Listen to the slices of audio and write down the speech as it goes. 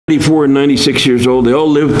94 and 96 years old. They all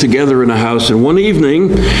lived together in a house. And one evening,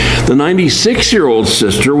 the 96-year-old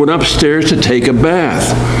sister went upstairs to take a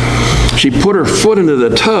bath. She put her foot into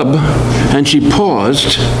the tub and she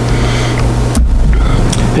paused.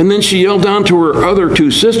 And then she yelled down to her other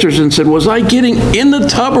two sisters and said, "Was I getting in the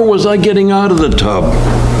tub or was I getting out of the tub?"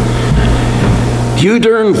 "You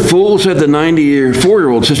darn fool," said the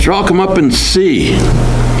 94-year-old sister. "I'll come up and see."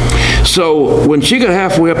 So when she got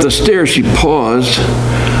halfway up the stairs, she paused.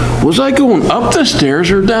 "Was I going up the stairs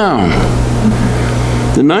or down?"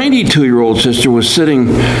 The 92-year-old sister was sitting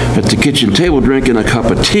at the kitchen table drinking a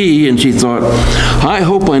cup of tea, and she thought, "I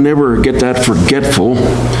hope I never get that forgetful.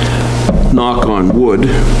 Knock on wood."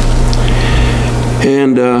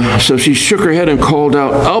 And so she shook her head and called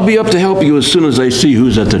out, "I'll be up to help you as soon as I see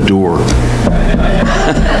who's at the door."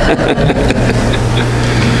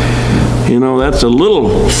 You know, that's a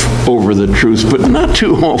little over the truth, but not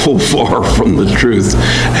too awful far from the truth.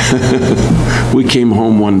 We came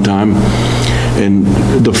home one time, and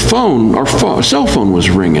the phone, our cell phone was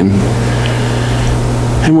ringing.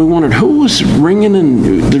 And we wondered who was ringing,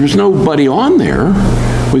 and there was nobody on there.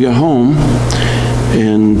 We got home,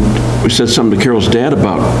 and we said something to Carol's dad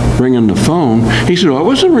about ringing the phone. He said, "Oh, I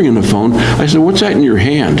wasn't ringing the phone." I said, "What's that in your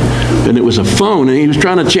hand?" And it was a phone, and he was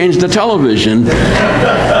trying to change the television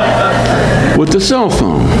with the cell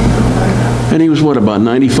phone. And he was, what, about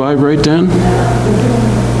 95 right then?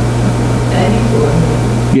 94.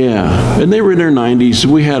 Yeah, and they were in their 90s.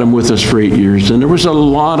 We had them with us for 8 years, and there was a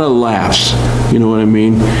lot of laughs, you know what I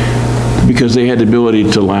mean? Because they had the ability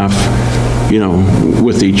to laugh, you know,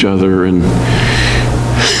 with each other. And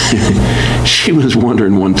she was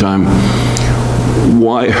wondering one time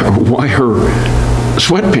why her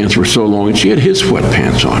sweatpants were so long, and she had his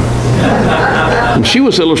sweatpants on. And she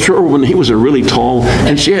was a little short when he was a really tall,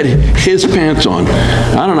 and she had his pants on.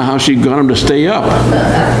 I don't know how she got him to stay up,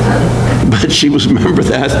 but she was, remember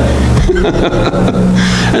that?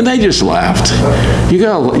 And they just laughed. You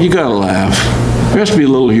gotta laugh. There has to be a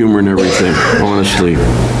little humor in everything, honestly.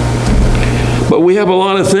 But we have a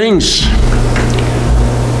lot of things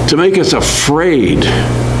to make us afraid,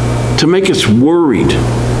 to make us worried.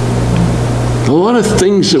 A lot of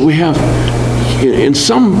things that we have, and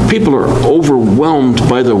some people are overwhelmed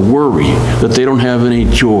by the worry that they don't have any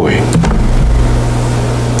joy.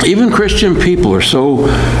 Even Christian people are so,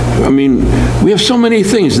 I mean, we have so many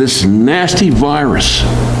things, this nasty virus.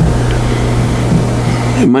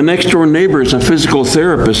 And my next door neighbor is a physical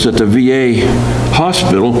therapist at the VA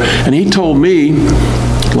hospital, and he told me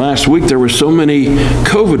last week there were so many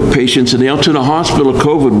COVID patients in the Altoona Hospital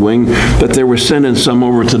COVID wing that they were sending some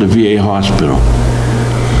over to the VA hospital.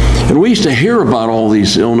 And we used to hear about all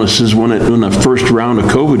these illnesses when the first round of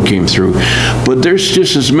COVID came through, but there's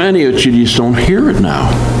just as many that you just don't hear it now.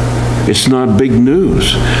 It's not big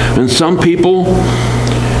news. And some people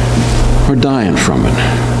are dying from it.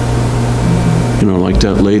 You know, like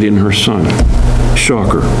that lady and her son.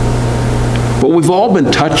 Shocker. But we've all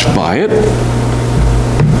been touched by it.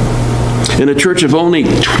 In a church of only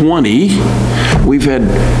 20, we've had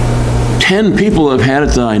 10 people that have had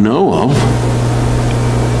it that I know of.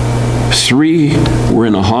 3 were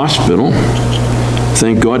in a hospital.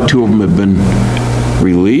 Thank God 2 of them have been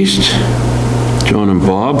released, John and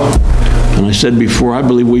Bob. And I said before, I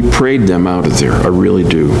believe we prayed them out of there. I really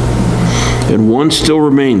do. And 1 still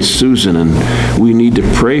remains, Susan, and we need to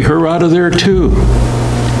pray her out of there too.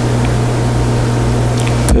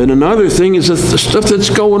 And another thing is the stuff that's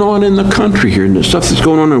going on in the country here, and the stuff that's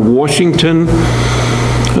going on in Washington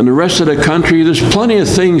and the rest of the country. There's plenty of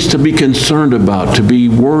things to be concerned about, to be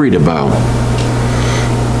worried about.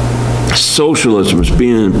 Socialism is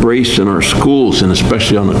being embraced in our schools and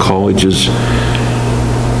especially on the colleges.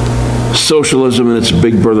 Socialism and its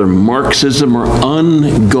big brother Marxism are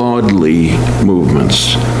ungodly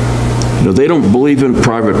movements. You know, they don't believe in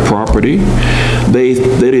private property.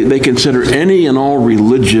 They consider any and all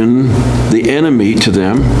religion the enemy to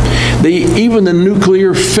them. Even the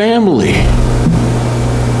nuclear family.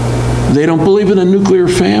 They don't believe in a nuclear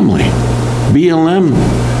family. BLM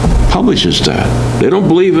publishes that. They don't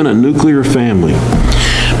believe in a nuclear family.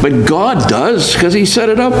 But God does, because he set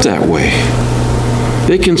it up that way.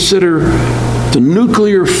 They consider the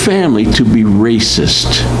nuclear family to be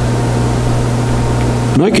racist.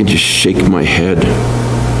 And I can just shake my head.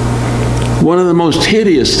 One of the most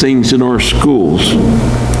hideous things in our schools,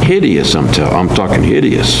 hideous, I'm talking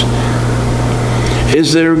hideous,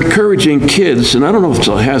 is they're encouraging kids, and I don't know if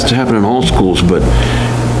it has to happen in all schools, but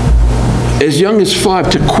as young as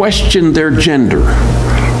 5, to question their gender.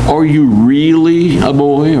 Are you really a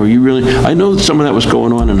boy? Are you really? I know that some of that was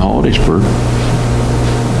going on in Hollidaysburg.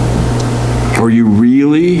 Are you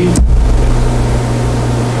really?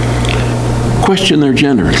 Question their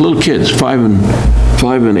gender. Little kids, 5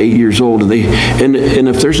 and 8 years old, and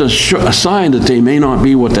if there's a sign that they may not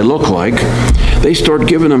be what they look like, they start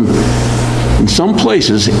giving them, in some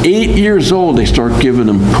places, 8 years old, they start giving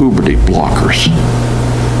them puberty blockers,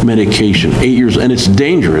 medication, 8 years, and it's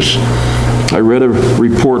dangerous. I read a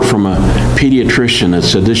report from a pediatrician that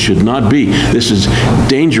said this should not be. This is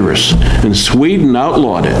dangerous. And Sweden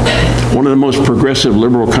outlawed it. One of the most progressive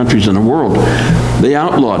liberal countries in the world. They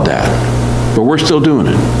outlawed that. But we're still doing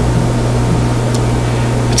it.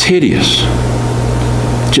 It's hideous.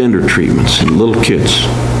 Gender treatments in little kids.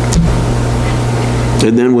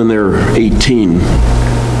 And then when they're 18,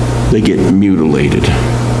 they get mutilated.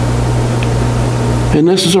 And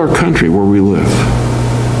this is our country where we live.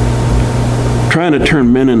 Trying to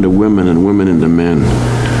turn men into women and women into men.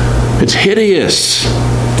 It's hideous.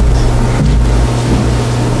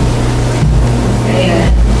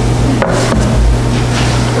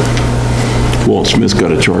 Walt Smith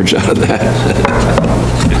got a charge out of that.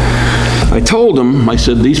 I told him, I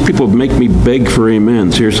said, these people make me beg for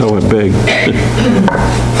amens. Here's how I beg.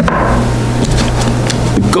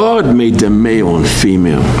 God made them male and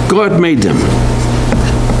female. God made them.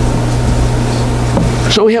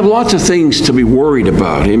 So we have lots of things to be worried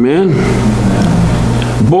about, amen?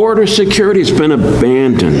 Border security has been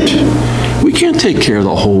abandoned. We can't take care of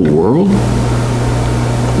the whole world.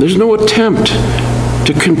 There's no attempt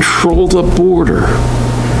to control the border.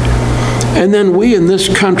 And then we in this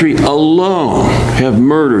country alone have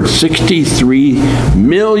murdered 63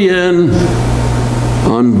 million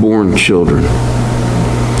unborn children.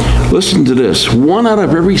 Listen to this. 1 out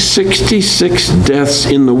of every 66 deaths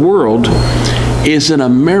in the world is an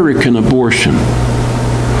American abortion.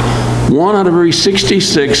 1 out of every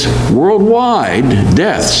 66 worldwide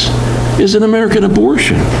deaths is an American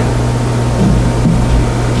abortion.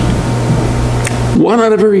 1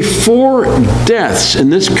 out of every 4 deaths in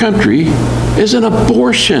this country is an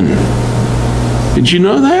abortion. Did you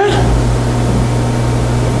know that?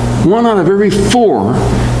 1 out of every 4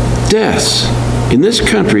 deaths in this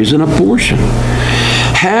country is an abortion.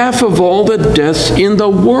 Half of all the deaths in the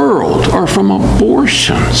world are from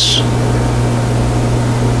abortions.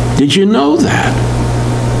 Did you know that?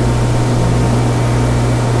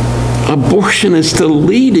 Abortion is the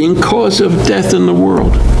leading cause of death in the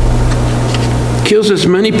world. Kills as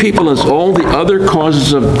many people as all the other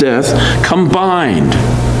causes of death combined.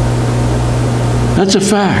 That's a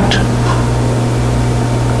fact.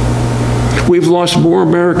 We've lost more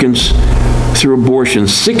Americans through abortion,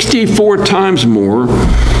 64 times more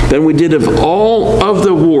than we did of all of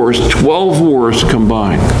the wars, 12 wars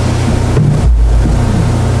combined.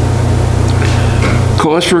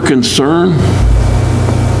 Cause for concern?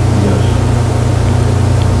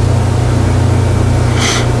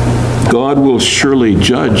 God will surely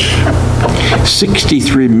judge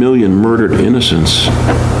 63 million murdered innocents.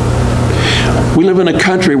 We live in a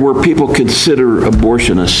country where people consider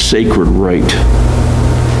abortion a sacred right.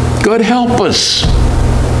 God help us.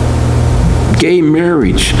 Gay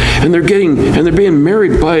marriage, and they're being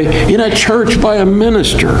married in a church by a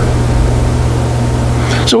minister.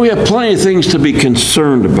 So we have plenty of things to be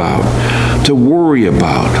concerned about, to worry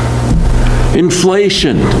about.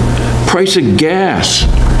 Inflation, price of gas,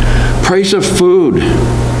 price of food.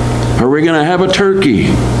 Are we going to have a turkey?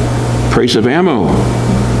 Price of ammo.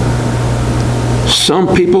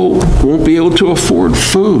 Some people won't be able to afford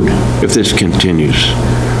food if this continues.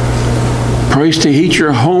 Price to heat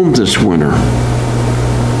your home this winter.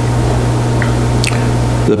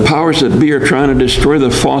 The powers that be are trying to destroy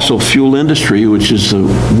the fossil fuel industry, which is the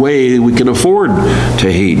way we can afford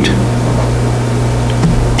to heat.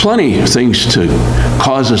 Plenty of things to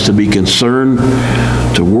cause us to be concerned,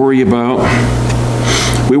 to worry about.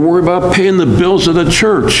 We worry about paying the bills of the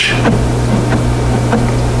church.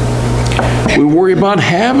 We worry about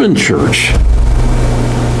having church.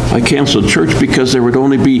 I canceled church because there would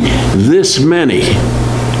only be this many,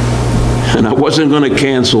 and I wasn't going to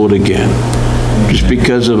cancel it again just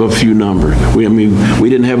because of a few numbers. We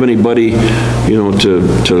didn't have anybody,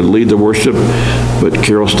 to lead the worship, but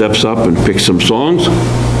Carol steps up and picks some songs,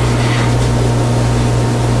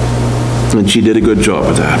 and she did a good job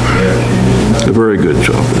of that. A very good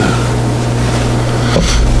job of that.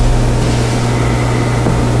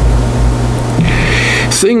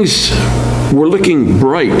 Things were looking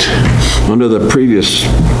bright under the previous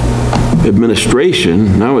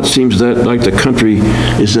administration. Now it seems that like the country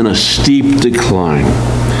is in a steep decline.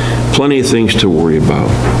 Plenty of things to worry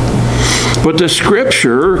about. But the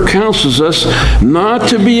scripture counsels us not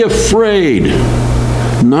to be afraid,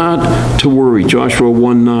 not to worry. Joshua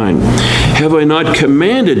 1:9. Have I not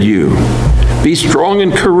commanded you? Be strong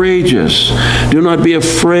and courageous. Do not be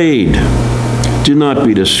afraid. Do not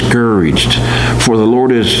be discouraged, for the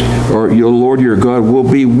Lord your God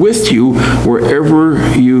will be with you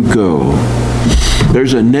wherever you go.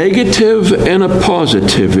 There's a negative and a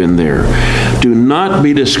positive in there. Do not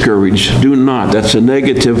be discouraged. Do not. That's a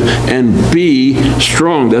negative. And be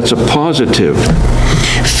strong. That's a positive.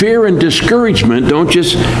 Fear and discouragement don't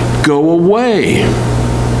just go away.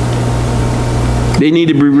 They need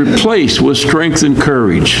to be replaced with strength and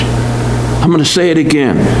courage. I'm going to say it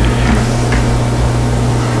again.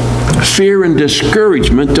 Fear and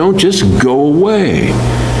discouragement don't just go away.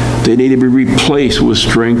 They need to be replaced with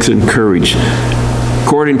strength and courage,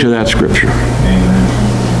 according to that scripture. Amen.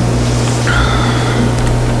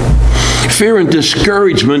 Fear and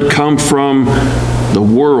discouragement come from the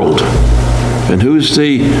world. And who's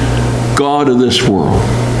the God of this world?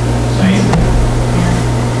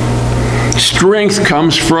 Strength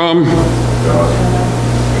comes from God.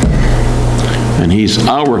 And He's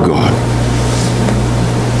our God.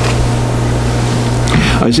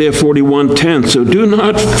 Isaiah 41:10, so do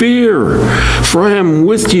not fear, for I am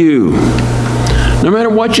with you. No matter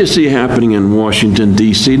what you see happening in Washington,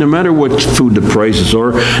 D.C., no matter what food the prices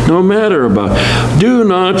are, no matter about, do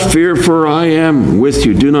not fear, for I am with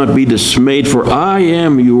you. Do not be dismayed, for I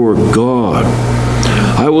am your God.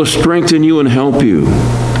 I will strengthen you and help you.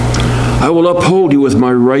 I will uphold you with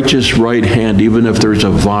my righteous right hand, even if there's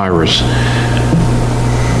a virus.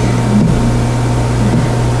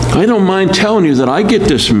 I don't mind telling you that I get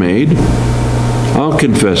dismayed. I'll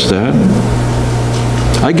confess that.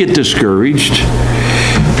 I get discouraged.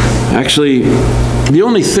 Actually, the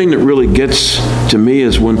only thing that really gets to me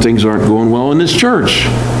is when things aren't going well in this church.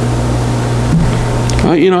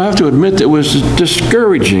 I have to admit that it was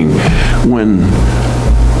discouraging when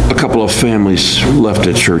a couple of families left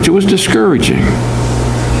the church. It was discouraging.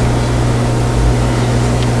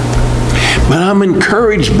 But I'm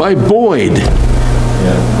encouraged by Boyd.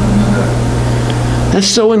 That's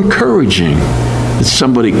so encouraging that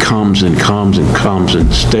somebody comes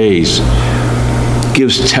and stays,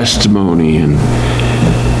 gives testimony, and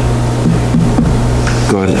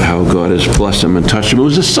how God has blessed him and touched him. It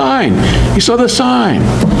was a sign. He saw the sign.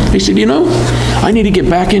 He said, I need to get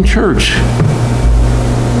back in church.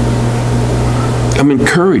 I'm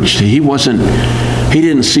encouraged. He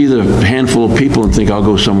didn't see the handful of people and think, I'll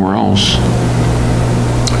go somewhere else.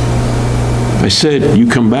 I said, you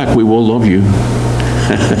come back, we will love you.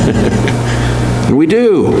 And we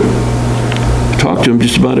do. Talk to him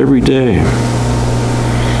just about every day.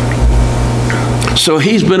 So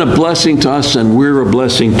he's been a blessing to us, and we're a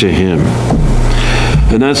blessing to him.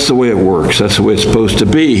 And that's the way it works. That's the way it's supposed to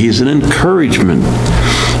be. He's an encouragement,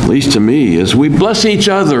 at least to me, as we bless each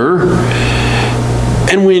other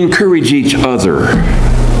and we encourage each other.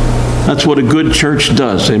 That's what a good church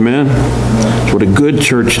does. Amen? That's what a good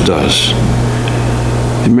church does.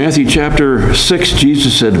 In Matthew chapter 6,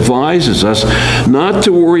 Jesus advises us not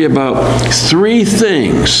to worry about three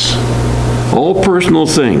things, all personal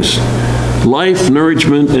things: life,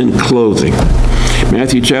 nourishment, and clothing.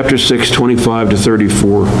 Matthew chapter 6, 25 to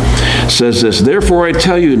 34 says this, therefore I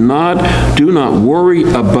tell you, do not worry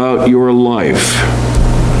about your life.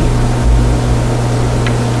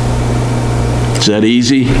 Is that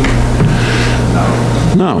easy?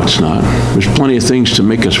 No, it's not. There's plenty of things to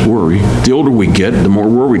make us worry. The older we get, the more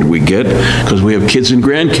worried we get, because we have kids and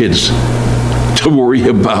grandkids to worry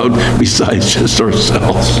about besides just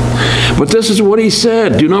ourselves. But this is what he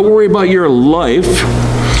said. Do not worry about your life,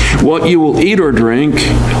 what you will eat or drink,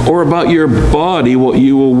 or about your body, what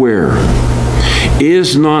you will wear.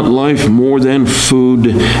 Is not life more than food,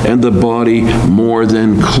 and the body more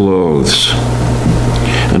than clothes?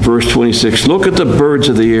 And verse 26, look at the birds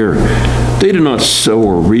of the air. They do not sow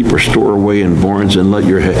or reap or store away in barns, and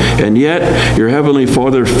yet your heavenly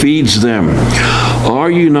Father feeds them. Are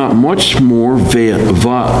you not much more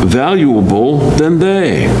valuable than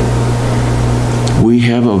they? We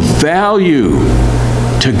have a value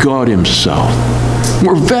to God himself.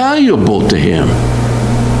 We're valuable to him.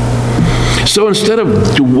 So instead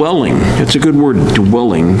of dwelling, that's a good word,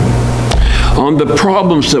 dwelling, on the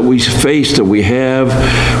problems that we face, that we have,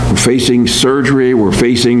 we're facing surgery, we're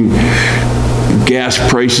facing gas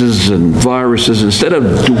prices and viruses, instead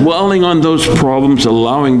of dwelling on those problems,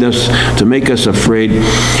 allowing this to make us afraid,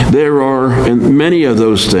 there are many of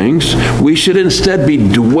those things. We should instead be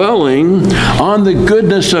dwelling on the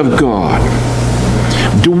goodness of God,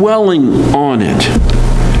 dwelling on it.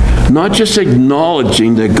 Not just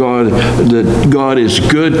acknowledging that God is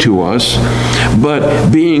good to us,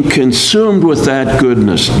 but being consumed with that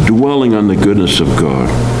goodness, dwelling on the goodness of God.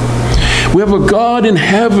 We have a God in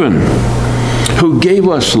heaven who gave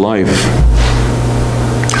us life,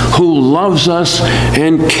 who loves us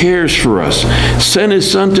and cares for us, sent his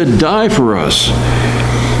Son to die for us,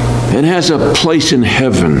 and has a place in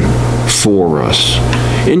heaven for us.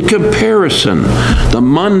 In comparison, the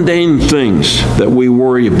mundane things that we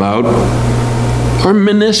worry about are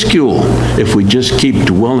minuscule if we just keep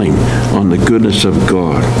dwelling on the goodness of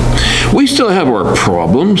God. We still have our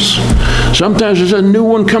problems. Sometimes there's a new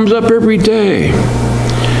one comes up every day.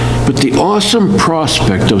 But the awesome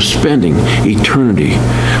prospect of spending eternity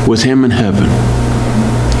with him in heaven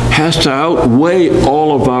has to outweigh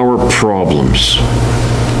all of our problems.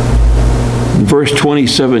 Verse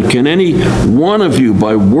 27, can any one of you,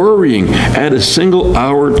 by worrying, add a single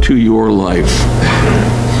hour to your life?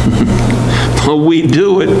 Well, we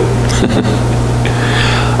do it.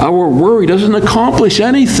 Our worry doesn't accomplish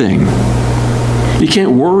anything. You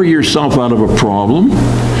can't worry yourself out of a problem.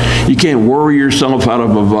 You can't worry yourself out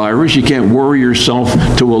of a virus. You can't worry yourself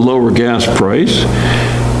to a lower gas price.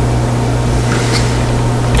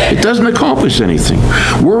 It doesn't accomplish anything.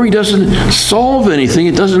 Worry doesn't solve anything.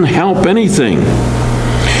 It doesn't help anything.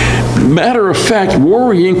 Matter of fact,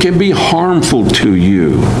 worrying can be harmful to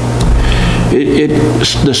you.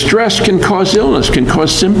 The stress can cause illness, can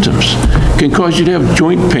cause symptoms, can cause you to have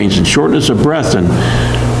joint pains and shortness of breath, and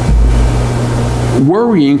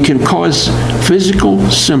worrying can cause physical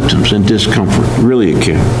symptoms and discomfort. Really, it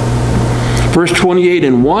can. Verse 28,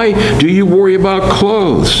 and why do you worry about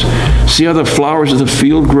clothes? See how the flowers of the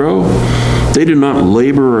field grow? They do not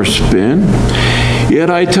labor or spin. Yet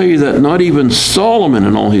I tell you that not even Solomon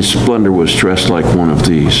in all his splendor was dressed like one of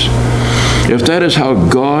these. If that is how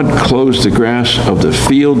God clothes the grass of the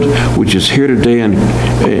field, which is here today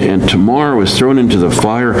and tomorrow is thrown into the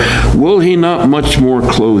fire, will he not much more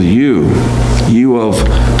clothe you, you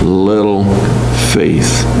of little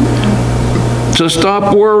faith? So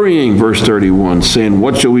stop worrying, verse 31, saying,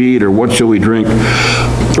 what shall we eat, or what shall we drink,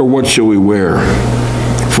 or what shall we wear?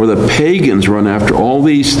 For the pagans run after all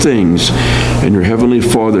these things, and your heavenly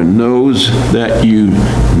Father knows that you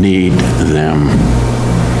need them.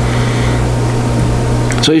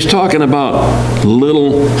 So he's talking about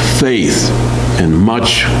little faith and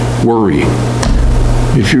much worry.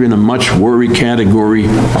 If you're in a much worry category,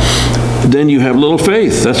 then you have little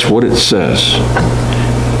faith. That's what it says.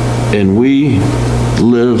 And we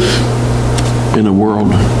live in a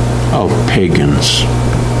world of pagans.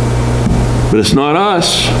 But it's not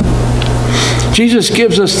us. Jesus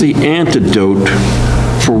gives us the antidote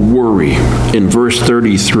for worry in verse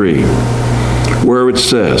 33, where it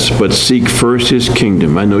says, but seek first his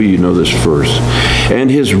kingdom. I know you know this verse. And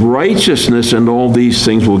his righteousness, and all these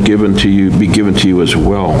things will be given to you as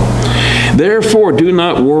well. Therefore, do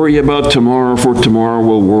not worry about tomorrow, for tomorrow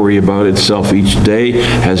will worry about itself. Each day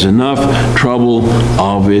has enough trouble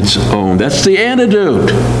of its own. That's the antidote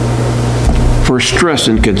for stress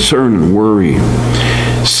and concern and worry.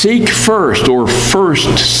 Seek first, or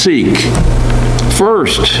first seek.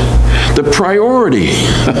 First, the priority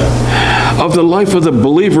of the life of the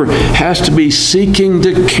believer has to be seeking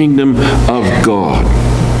the kingdom of God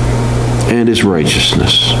and his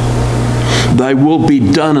righteousness. Thy will be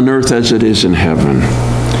done on earth as it is in heaven.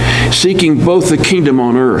 Seeking both the kingdom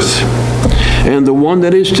on earth and the one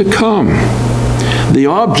that is to come. The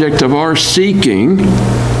object of our seeking,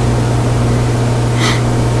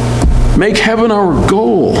 make heaven our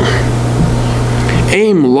goal.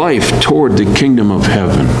 Aim life toward the kingdom of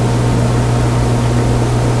heaven.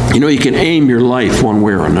 You know, you can aim your life one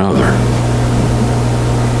way or another.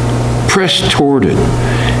 Press toward it.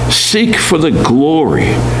 Seek for the glory,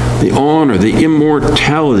 the honor, the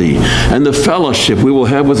immortality, and the fellowship we will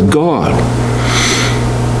have with God.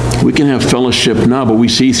 We can have fellowship now, but we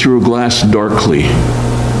see through a glass darkly.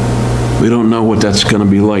 We don't know what that's going to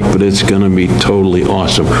be like, but it's going to be totally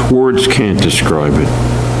awesome. Words can't describe it.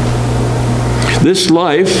 This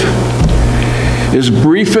life is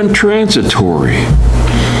brief and transitory.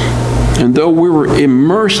 And though we were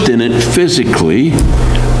immersed in it physically,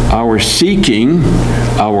 our seeking,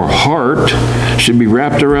 our heart, should be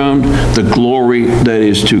wrapped around the glory that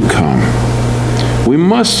is to come. We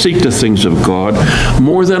must seek the things of God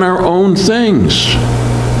more than our own things.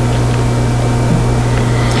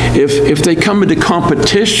 If they come into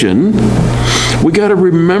competition, we got to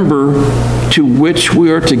remember to which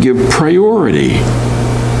we are to give priority.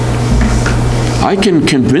 I can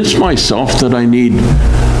convince myself that I need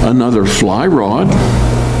another fly rod,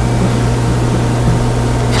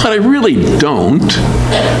 but I really don't.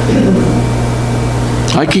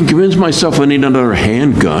 I can convince myself I need another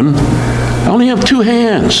handgun. I only have 2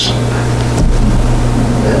 hands.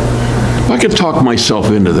 I could talk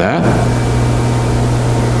myself into that.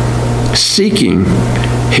 Seeking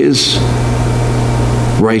his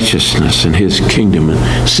righteousness and his kingdom,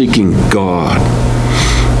 and seeking God.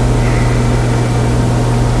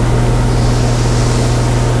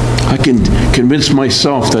 I can convince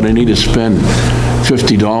myself that I need to spend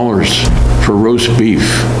 $50 for roast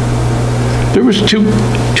beef. There was two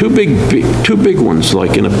big ones,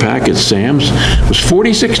 like in a pack at Sam's. It was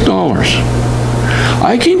 $46.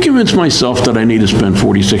 I can convince myself that I need to spend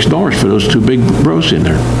 $46 for those 2 big roasts in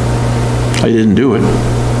there. I didn't do it,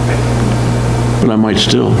 but I might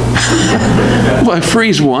still. Well, I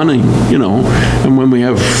freeze one, and and when we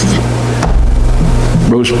have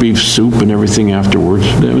roast beef soup and everything afterwards,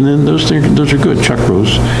 and then those are good, chuck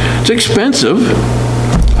roasts. It's expensive.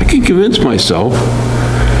 I can convince myself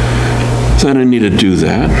that I need to do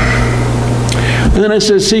that. And then it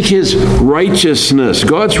says, seek his righteousness.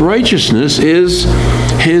 God's righteousness is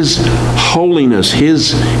his holiness.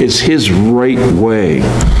 It's his right way.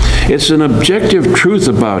 It's an objective truth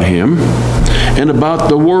about him and about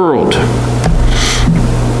the world.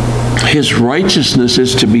 His righteousness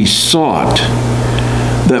is to be sought,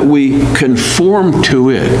 that we conform to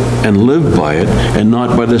it and live by it, and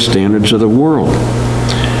not by the standards of the world.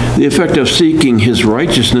 The effect of seeking his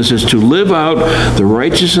righteousness is to live out the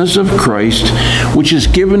righteousness of Christ, which is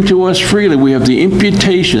given to us freely. We have the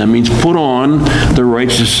imputation. That means put on the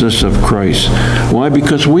righteousness of Christ. Why?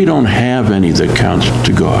 Because we don't have any that counts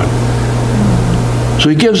to God. So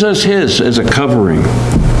he gives us his as a covering,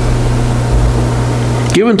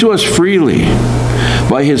 given to us freely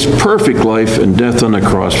by his perfect life and death on the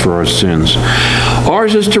cross for our sins.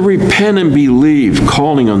 Ours is to repent and believe,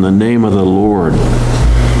 calling on the name of the Lord,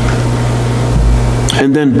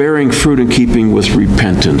 and then bearing fruit in keeping with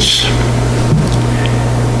repentance.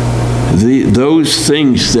 Those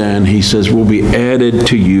things then, he says, will be added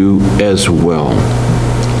to you as well.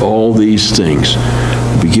 All these things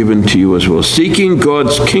will be given to you as well. Seeking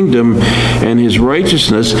God's kingdom and his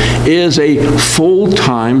righteousness is a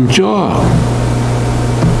full-time job.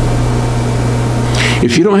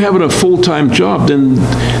 If you don't have it a full-time job,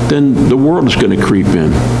 then the world is going to creep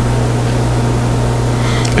in.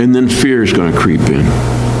 And then fear is going to creep in.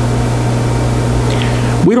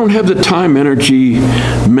 We don't have the time, energy,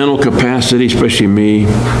 mental capacity, especially me,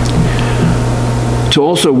 to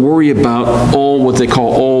also worry about what they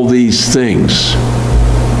call all these things.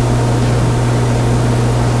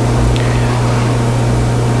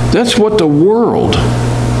 That's what the world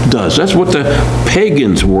does. That's what the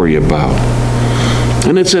pagans worry about.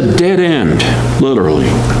 And it's a dead end, literally,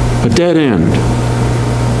 a dead end.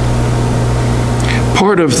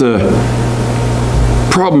 Part of the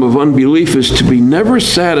problem of unbelief is to be never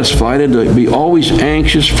satisfied and to be always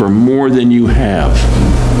anxious for more than you have.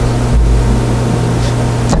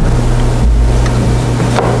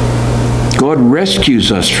 God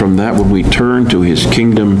rescues us from that when we turn to his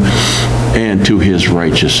kingdom and to his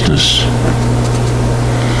righteousness.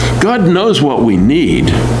 God knows what we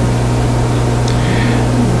need,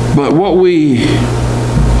 but what we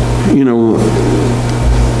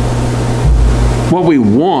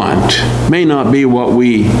want may not be what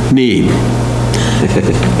we need.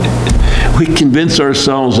 We convince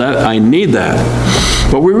ourselves that I need that,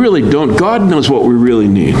 but we really don't. God knows what we really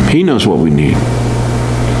need. He knows what we need.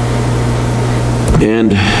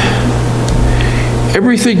 And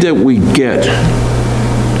everything that we get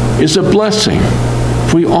is a blessing.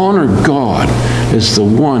 If we honor God as the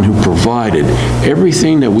one who provided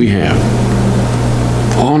everything that we have,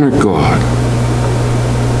 honor God.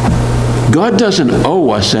 God doesn't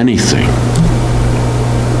owe us anything.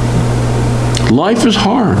 Life is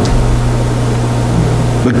hard,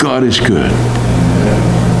 but God is good.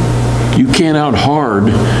 You can't out-hard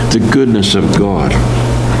the goodness of God.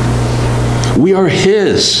 We are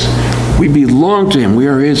his. We belong to him. We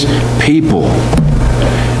are his people.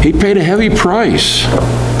 He paid a heavy price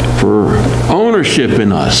for ownership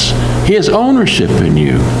in us. He has ownership in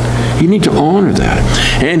you. You need to honor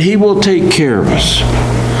that. And he will take care of us.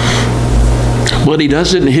 But he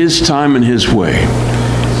does it in his time and his way.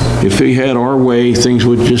 If he had our way, things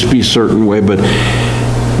would just be a certain way, but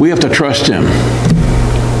we have to trust him.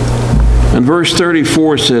 And verse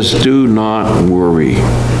 34 says, do not worry.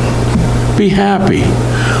 Be happy.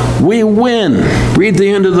 We win. Read the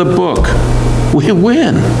end of the book. We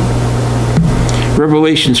win.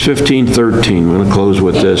 Revelations 15:13. I'm going to close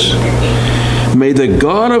with this. May the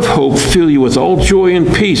God of hope fill you with all joy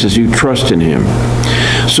and peace as you trust in him,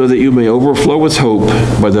 so that you may overflow with hope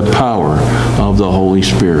by the power of the Holy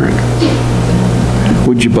Spirit.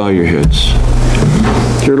 Would you bow your heads?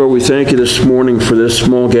 Dear Lord, we thank you this morning for this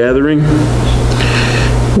small gathering.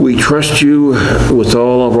 We trust you with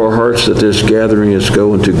all of our hearts that this gathering is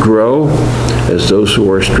going to grow as those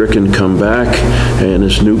who are stricken come back and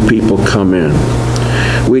as new people come in.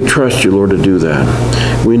 We trust you, Lord, to do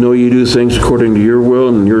that. We know you do things according to your will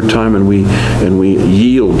and your time, and we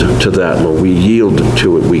yield to that, Lord. We yield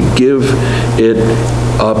to it. We give it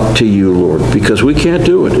up to you, Lord, because we can't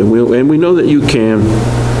do it, and we know that you can.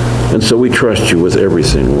 And so we trust you with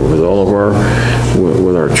everything, Lord, with all of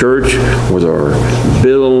our church, with our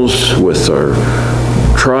bills, with our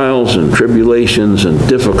trials and tribulations and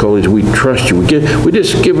difficulties. We trust you. We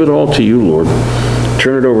just give it all to you, Lord.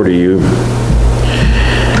 Turn it over to you.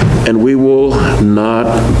 And we will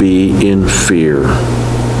not be in fear.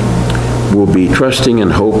 We'll be trusting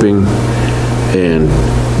and hoping and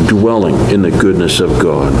dwelling in the goodness of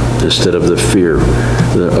God instead of the fear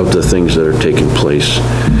of the things that are taking place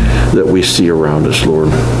that we see around us, Lord.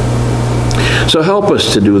 So help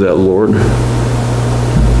us to do that, Lord.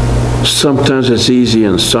 Sometimes it's easy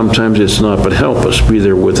and sometimes it's not, but help us. Be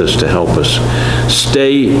there with us to help us.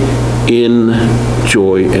 Stay in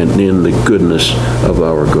joy and in the goodness of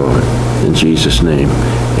our God. In Jesus' name,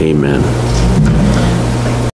 amen.